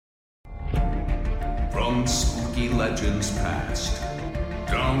From spooky legends past,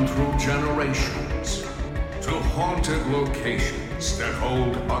 down through generations, to haunted locations that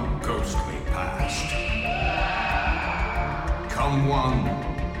hold a ghostly past. Come one,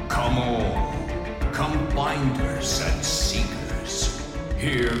 come all, come finders and seekers.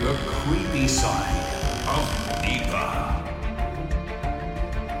 Hear the creepy side of NEPA.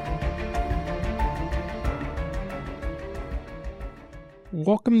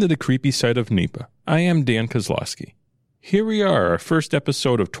 Welcome to the creepy side of NEPA. I am Dan Kozlowski. Here we are, our first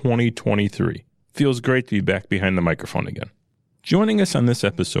episode of 2023. Feels great to be back behind the microphone again. Joining us on this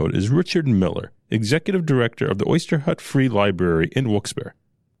episode is Richard Miller, Executive Director of the Osterhout Free Library in Wilkes-Barre.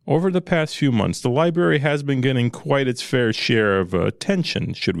 Over the past few months, the library has been getting quite its fair share of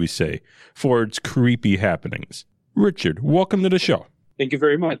attention, should we say, for its creepy happenings. Richard, welcome to the show. Thank you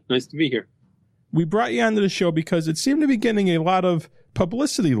very much. Nice to be here. We brought you onto the show because it seemed to be getting a lot of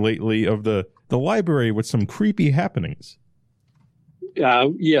publicity lately of the library with some creepy happenings.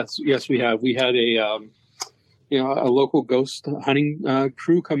 Yes, we have. We had a local ghost hunting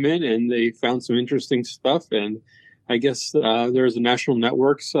crew come in, and they found some interesting stuff. And I guess there's a national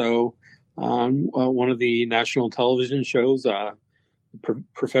network, so one of the national television shows,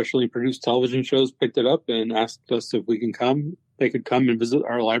 professionally produced television shows, picked it up and asked us if we can come. They could come and visit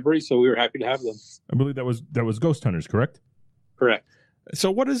our library, so we were happy to have them. I believe that was Ghost Hunters, correct? Correct.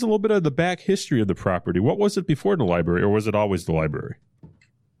 So what is a little bit of the back history of the property? What was it before the library, or was it always the library?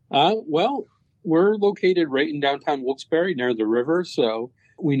 Well, we're located right in downtown Wilkes-Barre near the river, so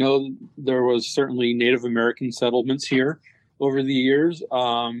we know there was certainly Native American settlements here over the years.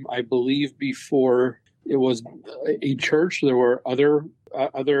 I believe before it was a church, there were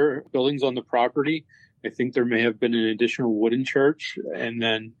other buildings on the property. I think there may have been an additional wooden church, and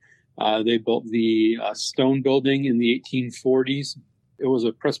then they built the stone building in the 1840s. It was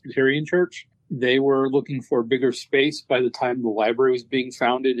a Presbyterian church. They were looking for bigger space by the time the library was being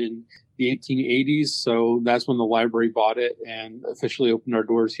founded in the 1880s. So that's when the library bought it and officially opened our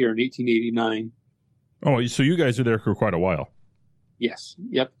doors here in 1889. Oh, so you guys were there for quite a while. Yes.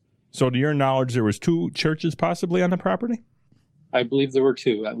 Yep. So to your knowledge, there was 2 churches possibly on the property? I believe there were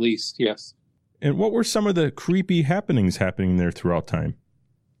 2, at least. Yes. And what were some of the creepy happenings happening there throughout time?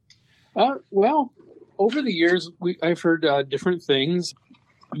 Well, over the years, I've heard different things.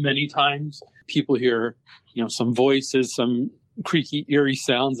 Many times people hear, some voices, some creaky, eerie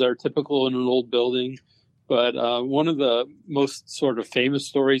sounds that are typical in an old building. But one of the most sort of famous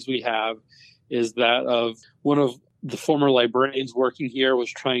stories we have is that of one of the former librarians working here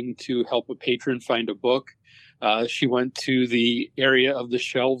was trying to help a patron find a book. She went to the area of the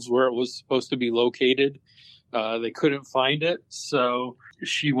shelves where it was supposed to be located. They couldn't find it, so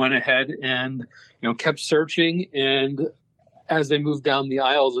she went ahead and kept searching. And as they moved down the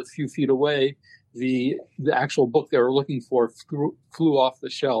aisles a few feet away, the actual book they were looking for flew off the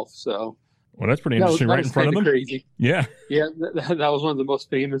shelf. So, well, that's pretty interesting. Right in front of them. Crazy. Yeah, yeah, that was one of the most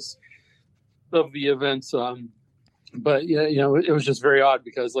famous of the events. But it was just very odd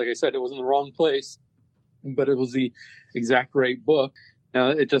because, like I said, it was in the wrong place, but it was the exact right book.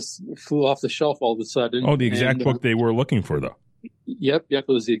 It just flew off the shelf all of a sudden. Oh, the exact book they were looking for, though. Yep. It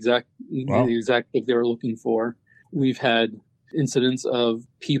was the exact book they were looking for. We've had incidents of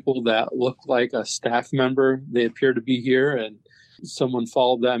people that look like a staff member. They appear to be here, and someone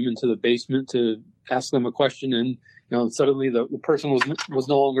followed them into the basement to ask them a question, and suddenly the person was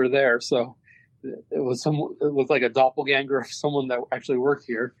no longer there. So it looked like a doppelganger of someone that actually worked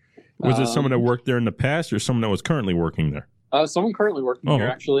here. Was it someone that worked there in the past, or someone that was currently working there? Someone currently working here,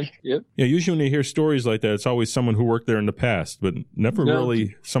 actually. Yep. Yeah, usually when you hear stories like that, it's always someone who worked there in the past, but never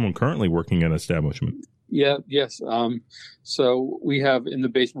really someone currently working at an establishment. Yeah, yes. So we have in the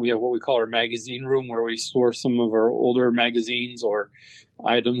basement, we have what we call our magazine room, where we store some of our older magazines or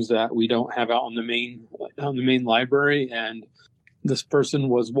items that we don't have out on the main library. And this person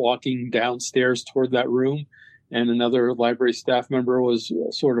was walking downstairs toward that room, and another library staff member was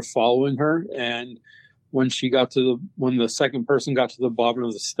sort of following her. And when the second person got to the bottom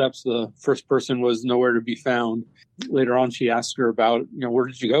of the steps, the first person was nowhere to be found. Later on, she asked her about, where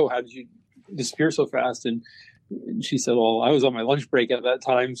did you go? How did you disappear so fast? And she said, well, I was on my lunch break at that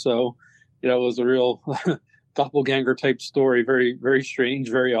time. So, it was a real doppelganger type story. Very, very strange,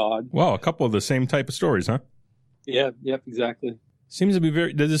 very odd. Wow. A couple of the same type of stories, huh? Yeah. Yep. Exactly. Seems to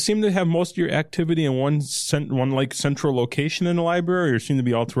be does it seem to have most of your activity in one central location in the library, or seem to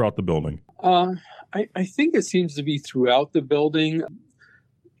be all throughout the building? I think it seems to be throughout the building.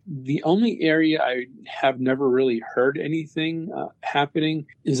 The only area I have never really heard anything happening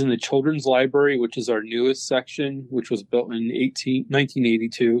is in the children's library, which is our newest section, which was built in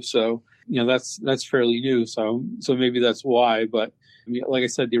 1982. So that's fairly new. So maybe that's why. But I mean, like I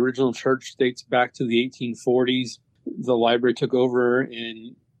said, the original church dates back to the 1840s. The library took over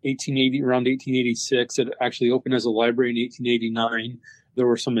in around 1886. It actually opened as a library in 1889. There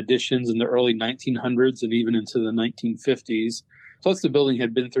were some additions in the early 1900s and even into the 1950s. Plus, the building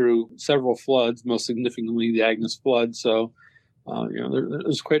had been through several floods, most significantly the Agnes flood. So,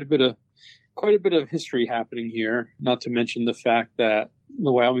 there's quite a bit of history happening here. Not to mention the fact that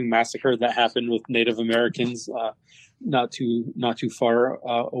the Wyoming massacre that happened with Native Americans, not too far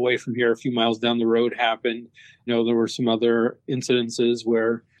away from here, a few miles down the road, happened. There were some other incidences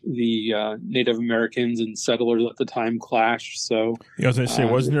where the Native Americans and settlers at the time clashed. So, I was going to say,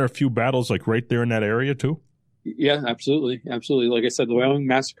 wasn't there a few battles like right there in that area too? Yeah, absolutely. Like I said, the Wyoming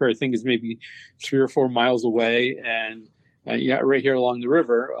massacre, I think, is maybe 3 or 4 miles away, and right here along the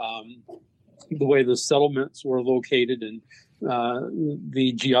river. The way the settlements were located and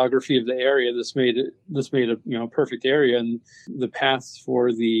the geography of the area, this made a perfect area. And the paths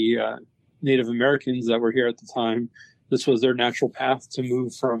for the Native Americans that were here at the time, this was their natural path to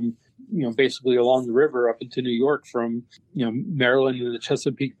move from basically along the river up into New York, from Maryland and the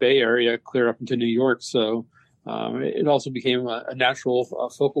Chesapeake Bay area clear up into New York. So it also became a natural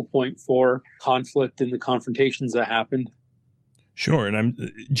focal point for conflict and the confrontations that happened. Sure, and I'm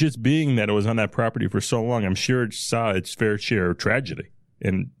just being that it was on that property for so long, I'm sure it saw its fair share of tragedy,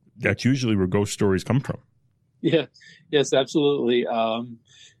 and that's usually where ghost stories come from. Yeah, yes, absolutely.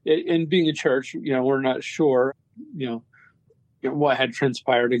 And being a church, we're not sure, what had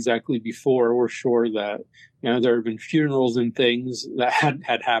transpired exactly before. We're sure that there have been funerals and things that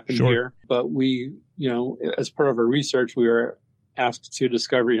had happened here, but we, as part of our research, we were asked to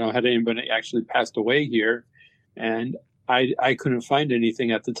discover, had anybody actually passed away here, and I couldn't find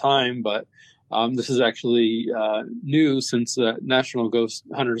anything at the time, but this is actually new since the National Ghost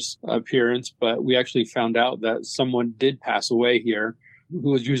Hunters appearance. But we actually found out that someone did pass away here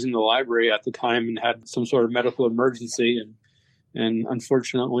who was using the library at the time and had some sort of medical emergency, and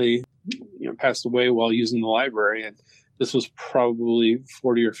unfortunately, passed away while using the library. And this was probably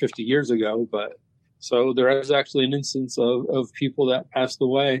 40 or 50 years ago. But so there is actually an instance of people that passed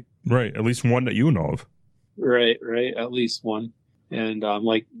away. Right, at least one that you know of. Right. At least one. And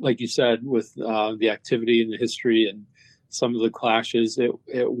like you said, with the activity and the history and some of the clashes, it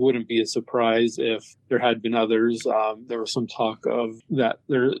wouldn't be a surprise if there had been others. There was some talk of that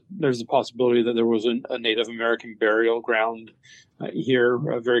there's a possibility that there was a Native American burial ground here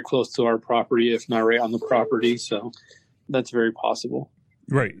very close to our property, if not right on the property. So that's very possible.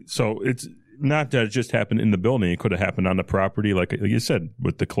 Right. So it's not that it just happened in the building. It could have happened on the property, like you said,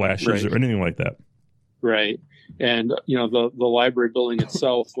 with the clashes or anything like that. Right. And, the library building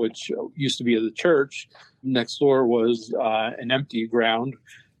itself, which used to be the church, next door was an empty ground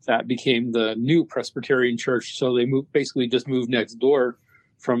that became the new Presbyterian church. So they basically just moved next door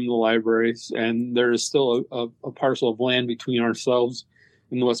from the libraries. And there is still a parcel of land between ourselves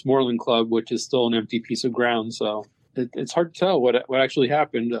and the Westmoreland Club, which is still an empty piece of ground. So it's hard to tell what actually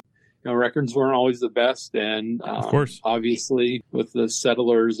happened. Records weren't always the best, and of course, obviously, with the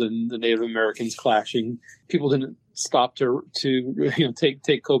settlers and the Native Americans clashing, people didn't stop to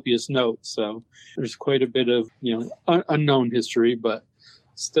take copious notes. So there's quite a bit of unknown history, but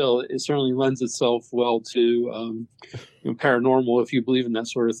still, it certainly lends itself well to paranormal if you believe in that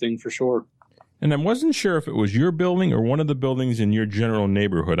sort of thing, for sure. And I wasn't sure if it was your building or one of the buildings in your general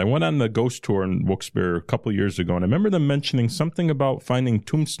neighborhood. I went on the ghost tour in Wilkes-Barre a couple of years ago, and I remember them mentioning something about finding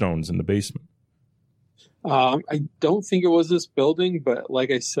tombstones in the basement. I don't think it was this building, but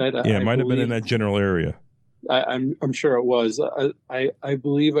like I said, it might have been in that general area. I'm sure it was. I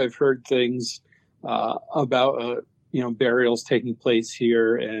believe I've heard things about burials taking place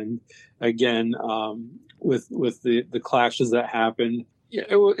here, and again with the clashes that happened. Yeah,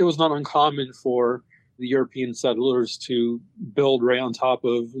 it was not uncommon for the European settlers to build right on top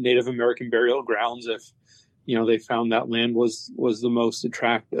of Native American burial grounds if, they found that land was the most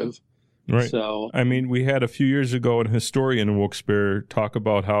attractive. Right. So, I mean, we had a few years ago an historian in Wilkes-Barre talk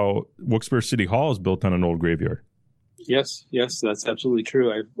about how Wilkes-Barre City Hall is built on an old graveyard. Yes, that's absolutely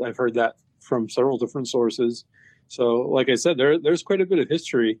true. I've heard that from several different sources. So, like I said, there's quite a bit of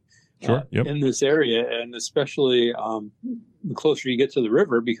history in this area, and especially the closer you get to the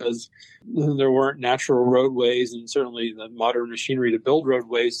river, because there weren't natural roadways and certainly the modern machinery to build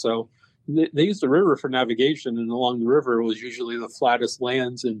roadways. So they used the river for navigation, and along the river was usually the flattest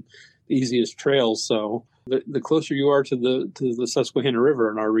lands and the easiest trails. So the closer you are to the Susquehanna River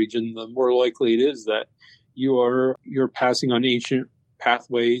in our region, the more likely it is that you're passing on ancient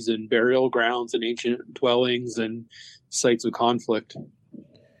pathways and burial grounds and ancient dwellings and sites of conflict.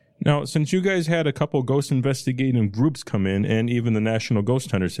 Now, since you guys had a couple ghost investigating groups come in and even the National Ghost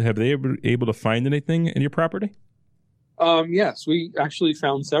Hunters, have they ever able to find anything in your property? Yes, we actually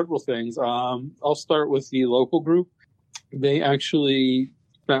found several things. I'll start with the local group. They actually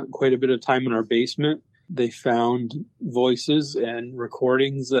spent quite a bit of time in our basement. They found voices and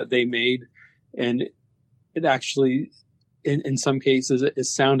recordings that they made, and it actually, in some cases, it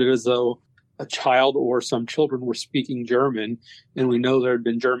sounded as though a child or some children were speaking German, and we know there had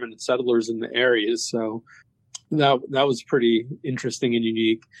been German settlers in the areas, so that was pretty interesting and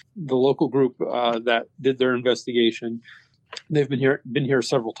unique. The local group that did their investigation, they've been here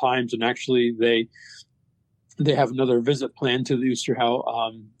several times, and actually they have another visit planned to the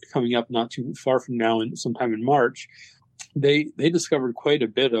Osterhout coming up not too far from now, and sometime in March. They discovered quite a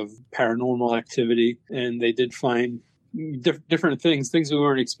bit of paranormal activity, and they did find different things we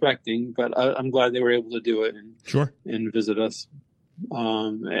weren't expecting, but I'm glad they were able to do it and visit us.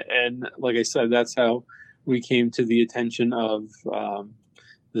 And like I said, that's how we came to the attention of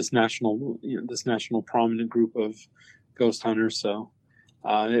this national prominent group of ghost hunters. So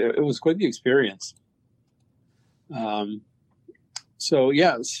it was quite the experience. So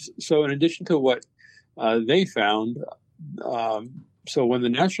in addition to what they found, so when the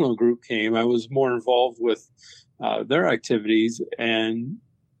national group came, I was more involved with their activities, and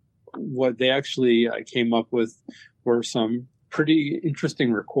what they actually came up with were some pretty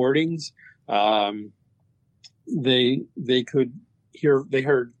interesting recordings. They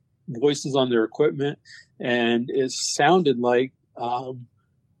heard voices on their equipment, and it sounded like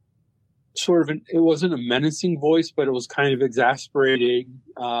it wasn't a menacing voice, but it was kind of exasperating.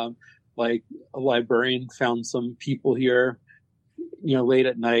 Like a librarian found some people here, late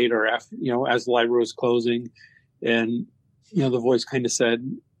at night or after, as the library was closing. And, the voice kind of said,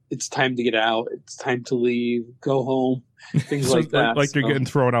 it's time to get out. It's time to leave, go home, things so like that. Like they're getting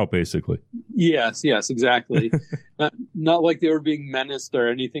thrown out, basically. Yes, exactly. not like they were being menaced or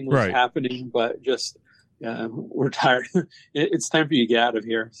anything was happening, but just, we're tired. It's time for you to get out of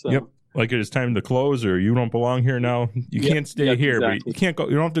here. So. Yep. Like it's time to close, or you don't belong here now. You can't stay here, exactly. But you can't go.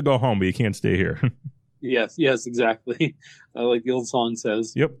 You don't have to go home, but you can't stay here. Yes, exactly. Like the old song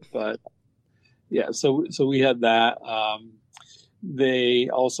says. Yep. But yeah, so we had that. They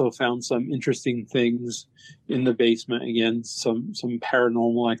also found some interesting things in the basement. Again, some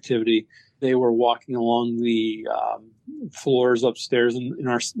paranormal activity. They were walking along the floors upstairs in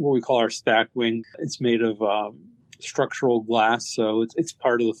our what we call our stack wing. It's made of structural glass, so it's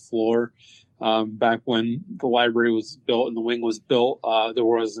part of the floor. Back when the library was built and the wing was built, there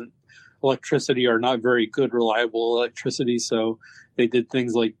wasn't electricity, or not very good reliable electricity, so they did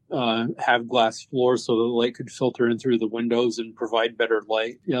things like have glass floors so the light could filter in through the windows and provide better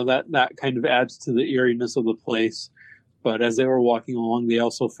light. That kind of adds to the eeriness of the place. But as they were walking along, they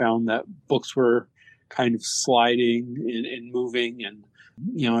also found that books were kind of sliding and moving, and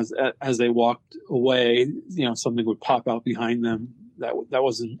as they walked away, something would pop out behind them that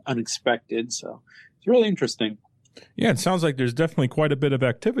wasn't unexpected. So it's really interesting. Yeah, it sounds like there's definitely quite a bit of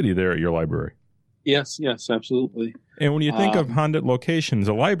activity there at your library. Yes, absolutely. And when you think of haunted locations,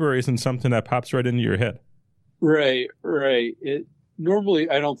 a library isn't something that pops right into your head. Right. I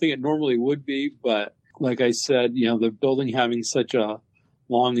don't think it normally would be, but like I said, the building having such a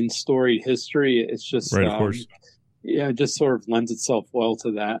long and storied history, it's just right, of course. Yeah, it just sort of lends itself well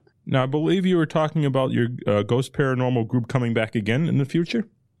to that. Now, I believe you were talking about your Ghost Paranormal group coming back again in the future?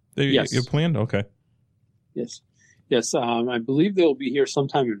 Yes. You planned? Okay. Yes. I believe they'll be here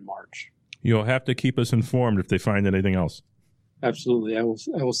sometime in March. You'll have to keep us informed if they find anything else. Absolutely. I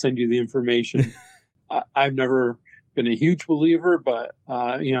will send you the information. I've never been a huge believer, but,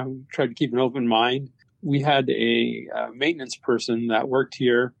 tried to keep an open mind. We had a maintenance person that worked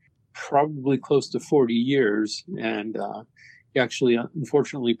here probably close to 40 years, and he actually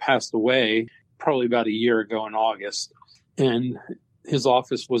unfortunately passed away probably about a year ago in August. And his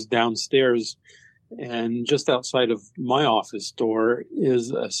office was downstairs, and just outside of my office door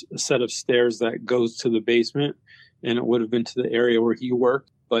is a set of stairs that goes to the basement, and it would have been to the area where he worked,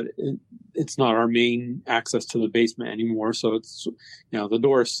 but it's not our main access to the basement anymore. So it's, the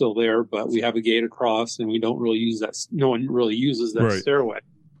door is still there, but we have a gate across, and we don't really use that. No one really uses that stairway.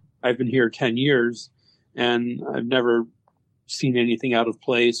 I've been here 10 years, and I've never seen anything out of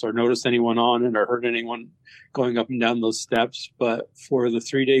place or noticed anyone on it or heard anyone going up and down those steps. But for the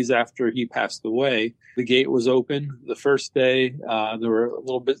 3 days after he passed away, the gate was open. The first day, there were a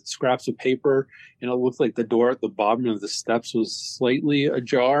little bit scraps of paper, and it looked like the door at the bottom of the steps was slightly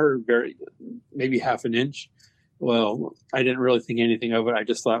ajar, maybe half an inch. Well, I didn't really think anything of it. I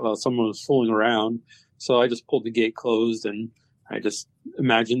just thought, well, someone was fooling around. So I just pulled the gate closed, and I just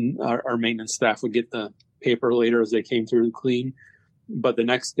imagine our maintenance staff would get the paper later as they came through to clean. But the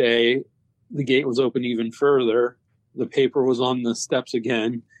next day, the gate was open even further. The paper was on the steps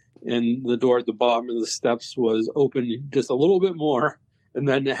again, and the door at the bottom of the steps was open just a little bit more. And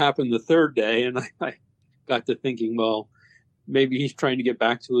then it happened the third day, and I got to thinking, well, maybe he's trying to get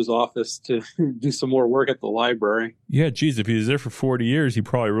back to his office to do some more work at the library. Yeah, geez, if he was there for 40 years, he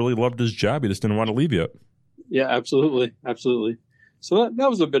probably really loved his job. He just didn't want to leave yet. Yeah, absolutely. Absolutely. So that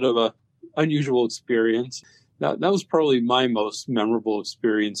was a bit of a unusual experience. That was probably my most memorable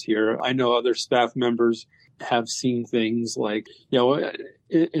experience here. I know other staff members have seen things like,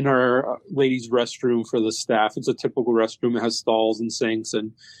 in our ladies' restroom for the staff, it's a typical restroom. It has stalls and sinks.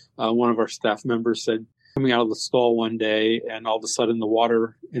 And one of our staff members said, coming out of the stall one day, and all of a sudden the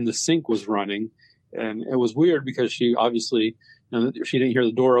water in the sink was running. And it was weird because she obviously, she didn't hear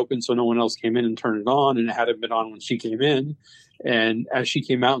the door open, so no one else came in and turned it on, and it hadn't been on when she came in. And as she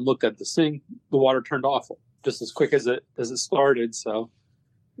came out and looked at the sink, the water turned off just as quick as it started. So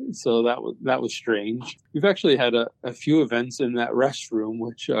that was strange. We've actually had a few events in that restroom,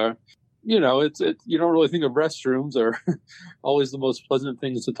 which are, you don't really think of restrooms are always the most pleasant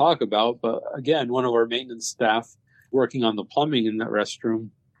things to talk about. But again, one of our maintenance staff working on the plumbing in that restroom,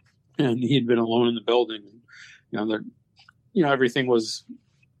 and he'd been alone in the building. Everything was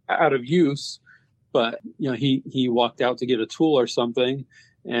out of use, but he walked out to get a tool or something,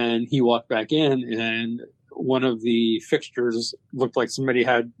 and he walked back in, and one of the fixtures looked like somebody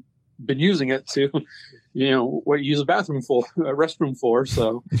had been using it to, what you use a restroom for.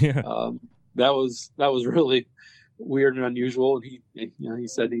 So yeah. That was really weird and unusual. And he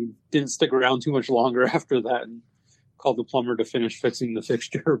said he didn't stick around too much longer after that and called the plumber to finish fixing the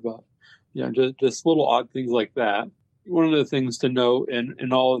fixture. But just little odd things like that. One of the things to note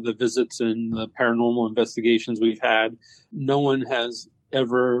in all of the visits and the paranormal investigations we've had, no one has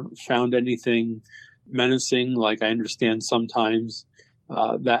ever found anything menacing. Like, I understand sometimes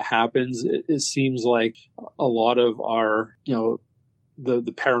that happens. It seems like a lot of our,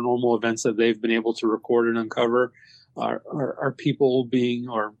 the paranormal events that they've been able to record and uncover are people being,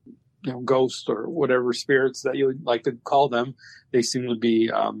 or ghosts or whatever spirits that you would like to call them. They seem to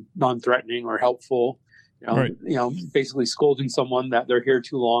be non-threatening or helpful. Right. Basically scolding someone that they're here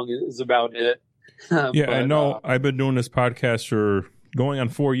too long is about it. But, I know. I've been doing this podcast for going on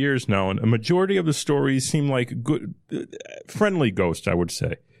 4 years now, and a majority of the stories seem like good, friendly ghosts, I would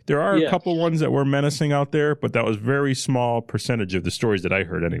say. There are a couple ones that were menacing out there, but that was very small percentage of the stories that I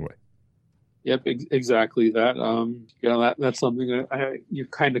heard anyway. Yep, exactly that. That's something that you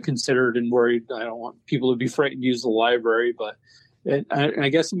kind of considered and worried. I don't want people to be frightened to use the library, but I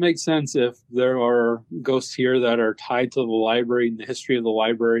guess it makes sense if there are ghosts here that are tied to the library and the history of the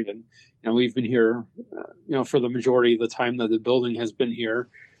library. And we've been here, for the majority of the time that the building has been here,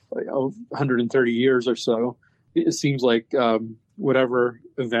 130 years or so. It seems like whatever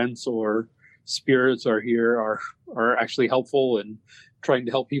events or spirits are here are actually helpful and trying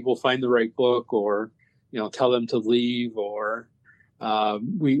to help people find the right book, or tell them to leave. Or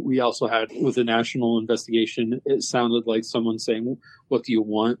we also had, with the national investigation, it sounded like someone saying, "What do you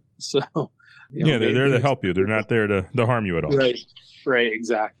want?" So they're there to help you. They're not there to harm you at all. Right.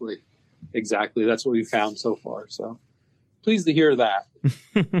 Exactly. That's what we found so far. So pleased to hear that.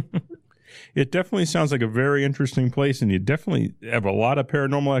 It definitely sounds like a very interesting place, and you definitely have a lot of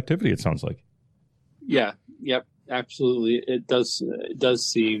paranormal activity, it sounds like. Yeah. Yep. Absolutely. It does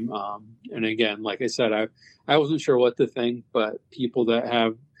seem, and again, like I said, I wasn't sure what to think, but people that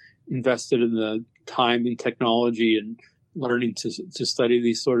have invested in the time and technology and learning to study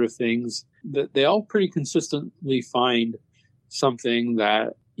these sort of things, that they all pretty consistently find something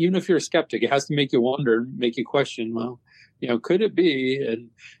that, even if you're a skeptic, it has to make you wonder, make you question, well, could it be? And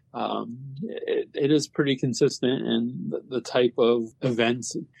it is pretty consistent in the type of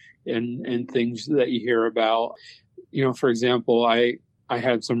events and things that you hear about. For example, I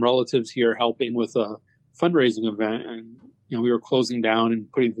had some relatives here helping with a fundraising event, and we were closing down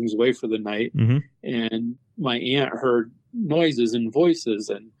and putting things away for the night. Mm-hmm. And my aunt heard noises and voices,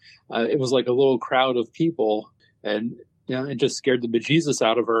 and it was like a little crowd of people, and it just scared the bejesus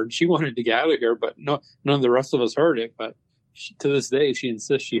out of her, and she wanted to get out of here, but none of the rest of us heard it. But to this day, she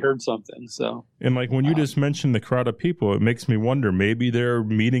insists she heard something. So, and like when you just mentioned the crowd of people, it makes me wonder, maybe they're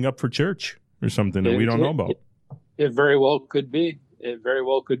meeting up for church or something that we don't know about. It very well could be.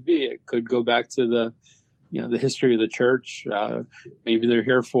 It could go back to the history of the church. Maybe they're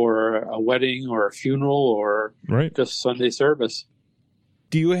here for a wedding or a funeral or just Sunday service.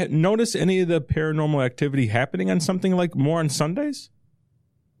 Do you notice any of the paranormal activity happening on something like more on Sundays?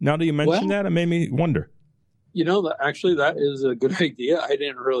 Now that you mentioned that, it made me wonder. Actually, that is a good idea. I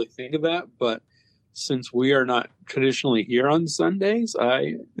didn't really think of that, but since we are not traditionally here on Sundays,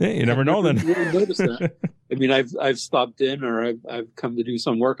 you never know then. Really noticed that. I mean, I've stopped in or I've come to do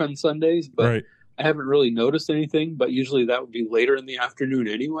some work on Sundays, but right. I haven't really noticed anything. But usually that would be later in the afternoon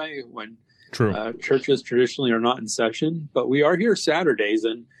anyway, when churches traditionally are not in session. But we are here Saturdays,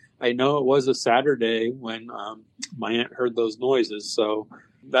 and I know it was a Saturday when my aunt heard those noises. So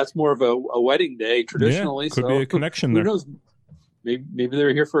that's more of a wedding day traditionally. Yeah, could be a connection there. Who knows? Maybe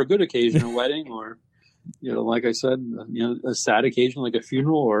they're here for a good occasion, a wedding, or, like I said, a sad occasion like a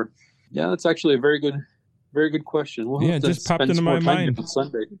funeral, or, that's actually a very good question. We'll it just popped into my mind.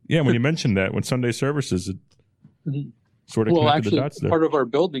 Sunday. Yeah, when you mentioned that, when Sunday services, it sort of connected the dots there. Part of our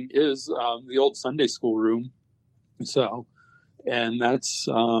building is the old Sunday school room. So, and that's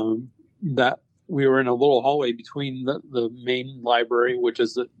that. We were in a little hallway between the main library, which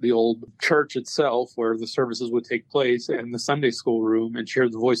is the old church itself, where the services would take place, and the Sunday school room, and she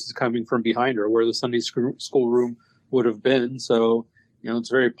heard the voices coming from behind her, where the Sunday school room would have been. So, it's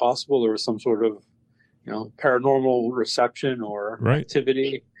very possible there was some sort of, paranormal reception or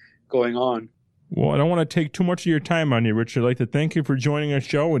activity going on. Well, I don't want to take too much of your time on you, Richard. I'd like to thank you for joining our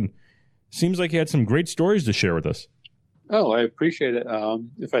show, and seems like you had some great stories to share with us. Oh, I appreciate it.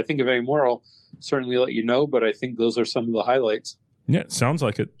 If I think of any more, I'll certainly let you know, but I think those are some of the highlights. Yeah, sounds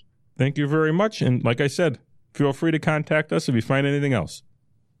like it. Thank you very much. And like I said, feel free to contact us if you find anything else.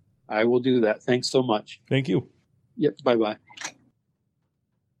 I will do that. Thanks so much. Thank you. Yep, bye-bye.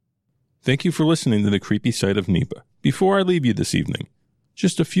 Thank you for listening to The Creepy Side of NEPA. Before I leave you this evening,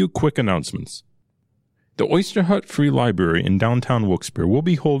 just a few quick announcements. The Osterhout Free Library in downtown Wilkes-Barre will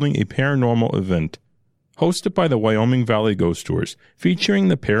be holding a paranormal event hosted by the Wyoming Valley Ghost Tours, featuring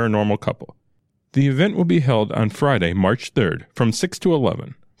the paranormal couple. The event will be held on Friday, March 3rd, from 6 to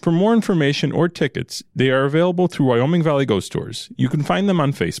 11. For more information or tickets, they are available through Wyoming Valley Ghost Tours. You can find them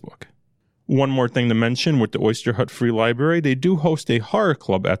on Facebook. One more thing to mention with the Osterhout Free Library, they do host a horror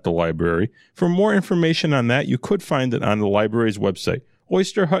club at the library. For more information on that, you could find it on the library's website,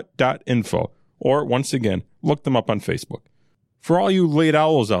 osterhout.info, or once again, look them up on Facebook. For all you late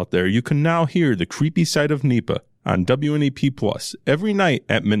owls out there, you can now hear The Creepy Side of NEPA on WNEP Plus every night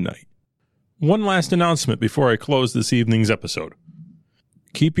at midnight. One last announcement before I close this evening's episode.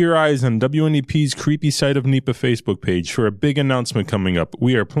 Keep your eyes on WNEP's Creepy Side of NEPA Facebook page for a big announcement coming up.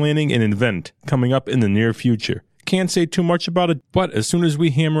 We are planning an event coming up in the near future. Can't say too much about it, but as soon as we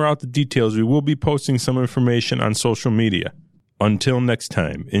hammer out the details, we will be posting some information on social media. Until next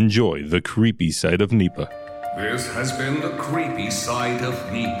time, enjoy The Creepy Side of NEPA. This has been The Creepy Side of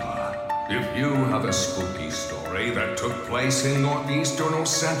NEPA. If you have a spooky story that took place in northeastern or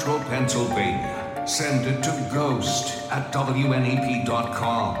central Pennsylvania, send it to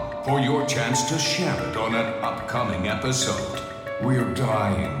ghost@WNEP.com for your chance to share it on an upcoming episode. We're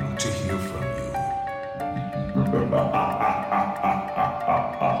dying to hear from you.